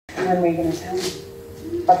What are we going to tell him?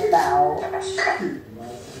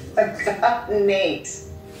 About Nate.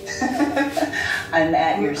 I'm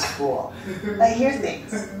at your school. I hear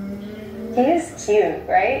things. He is cute,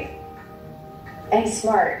 right? And he's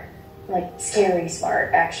smart. Like, scary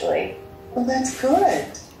smart, actually. Well, that's good.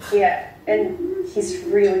 Yeah, and he's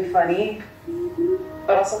really funny,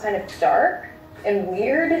 but also kind of dark and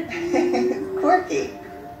weird. Quirky.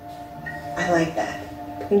 I like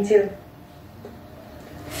that. Me too.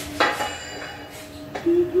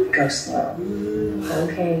 Go slow.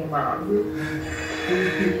 Okay, Mom.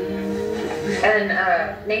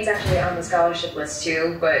 And Nate's actually on the scholarship list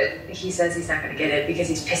too, but he says he's not going to get it because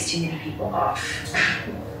he's pissed too many people off.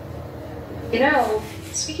 You know,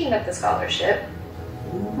 speaking of the scholarship,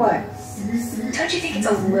 What? don't you think it's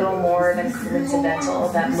a little more than coincidental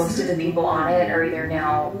that most of the people on it are either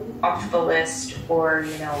now off the list or,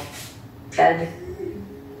 you know, dead?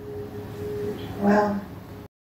 Well,